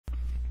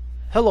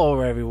Hello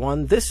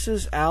everyone, this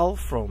is Al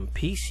from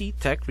PC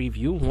Tech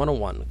Review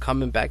 101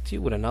 coming back to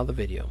you with another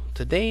video.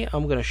 Today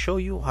I'm going to show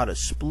you how to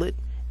split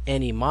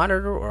any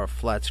monitor or a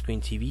flat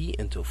screen TV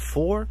into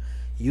 4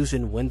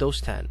 using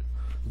Windows 10.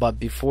 But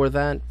before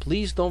that,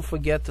 please don't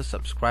forget to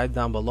subscribe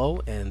down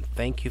below, and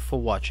thank you for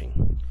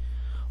watching.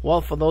 Well,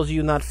 for those of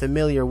you not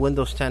familiar,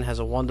 Windows 10 has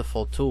a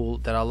wonderful tool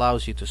that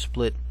allows you to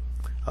split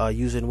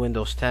using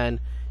Windows 10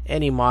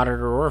 any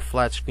monitor or a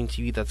flat screen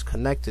TV that's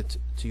connected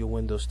to your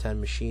Windows 10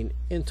 machine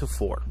into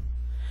 4.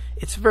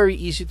 It's very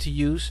easy to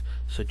use,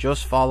 so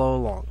just follow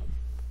along.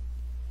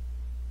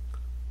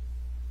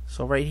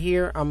 So right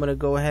here, I'm going to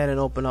go ahead and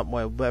open up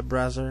my web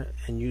browser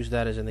and use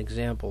that as an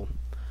example.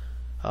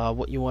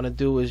 What you want to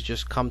do is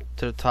just come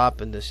to the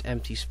top in this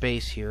empty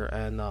space here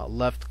and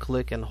left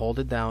click and hold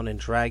it down and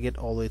drag it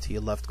all the way to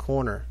your left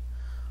corner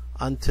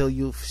until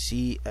you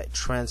see a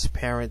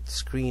transparent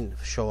screen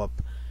show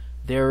up.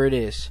 There it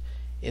is.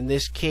 In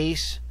this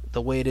case,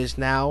 the way it is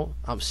now,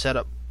 I'm set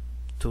up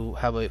to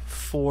have a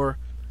 4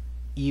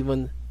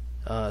 even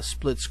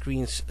split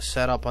screens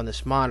set up on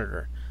this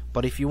monitor.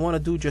 But if you want to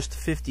do just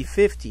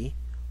 50-50,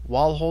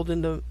 while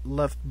holding the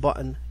left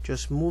button,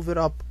 just move it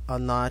up a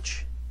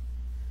notch,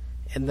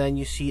 and then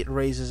you see it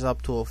raises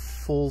up to a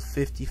full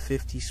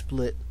 50-50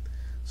 split.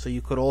 So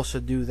you could also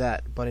do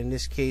that, but in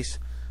this case,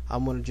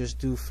 I'm going to just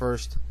do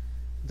first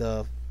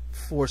the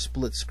 4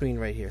 split screen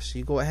right here. So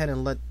you go ahead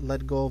and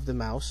let go of the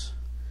mouse,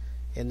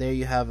 and there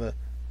you have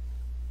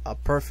a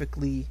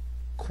perfectly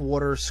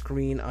quarter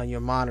screen on your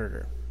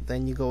monitor.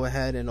 Then you go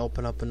ahead and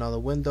open up another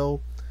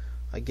window.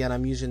 Again,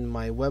 I'm using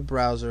my web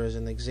browser as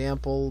an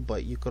example,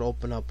 but you could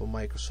open up a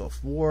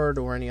Microsoft Word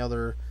or any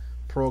other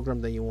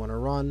program that you want to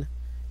run.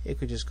 You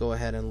could just go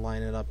ahead and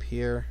line it up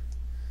here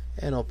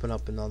and open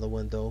up another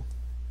window,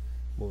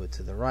 move it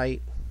to the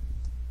right.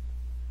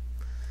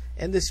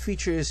 And this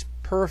feature is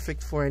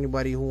perfect for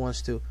anybody who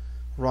wants to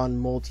run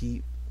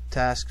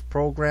multi-task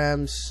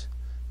programs,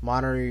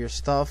 monitor your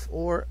stuff,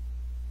 or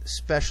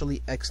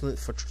especially excellent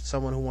for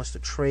someone who wants to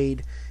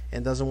trade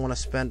and doesn't want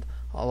to spend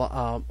a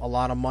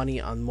lot of money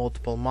on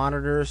multiple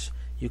monitors.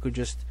 You could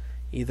just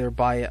either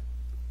buy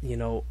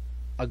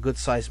a good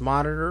size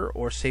monitor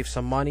or save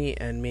some money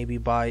and maybe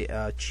buy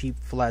a cheap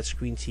flat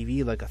screen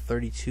TV like a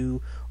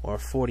 32 or a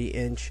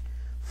 40-inch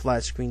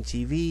flat screen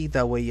TV.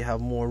 That way you have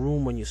more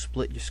room when you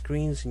split your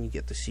screens and you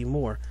get to see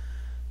more.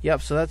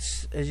 Yep, so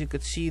that's, as you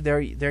could see,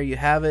 there you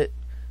have it.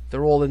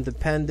 They're all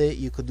independent.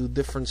 You could do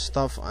different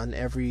stuff on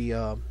every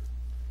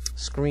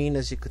screen,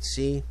 as you could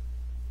see.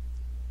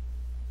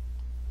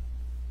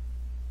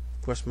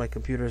 Of course, my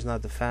computer is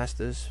not the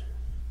fastest,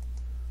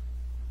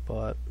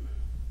 but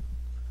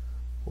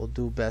we'll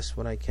do best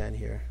what I can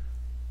here.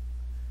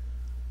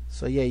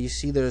 So yeah, you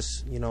see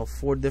there's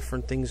 4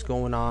 different things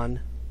going on.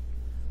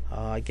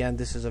 Again,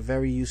 this is a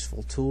very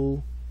useful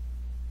tool,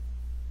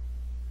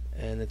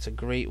 and it's a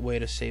great way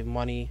to save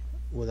money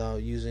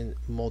without using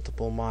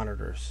multiple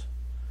monitors.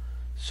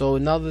 So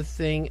another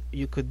thing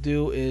you could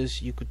do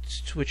is you could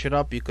switch it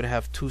up. You could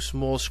have 2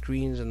 small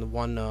screens and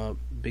one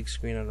big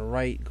screen on the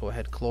right. Go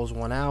ahead, close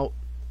one out.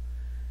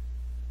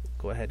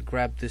 Go ahead,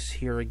 grab this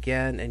here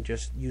again and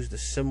just use the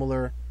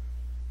similar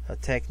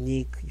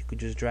technique. You could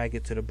just drag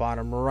it to the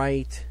bottom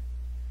right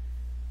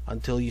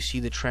until you see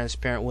the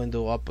transparent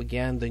window up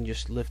again. Then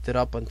just lift it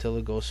up until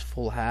it goes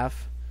full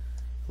half.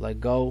 Let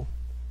go.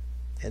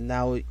 And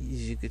now, as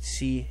you could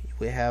see,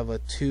 we have a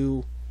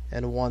 2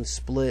 and 1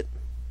 split.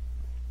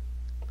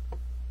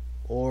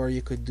 Or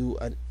you could do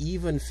an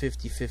even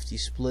 50-50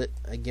 split.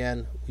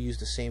 Again, we use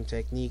the same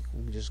technique.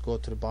 We just go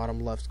to the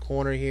bottom left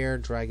corner here,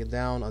 drag it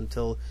down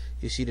until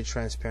you see the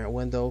transparent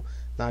window.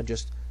 Now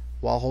just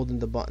while holding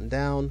the button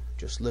down,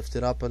 just lift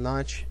it up a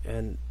notch,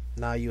 and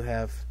now you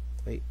have,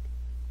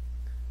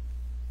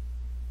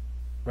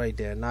 right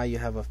there, now you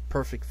have a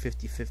perfect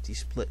 50-50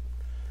 split.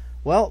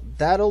 Well,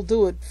 that'll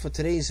do it for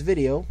today's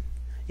video.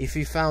 If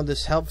you found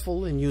this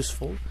helpful and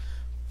useful,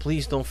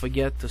 please don't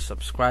forget to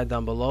subscribe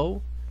down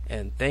below.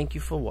 And thank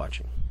you for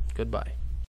watching. Goodbye.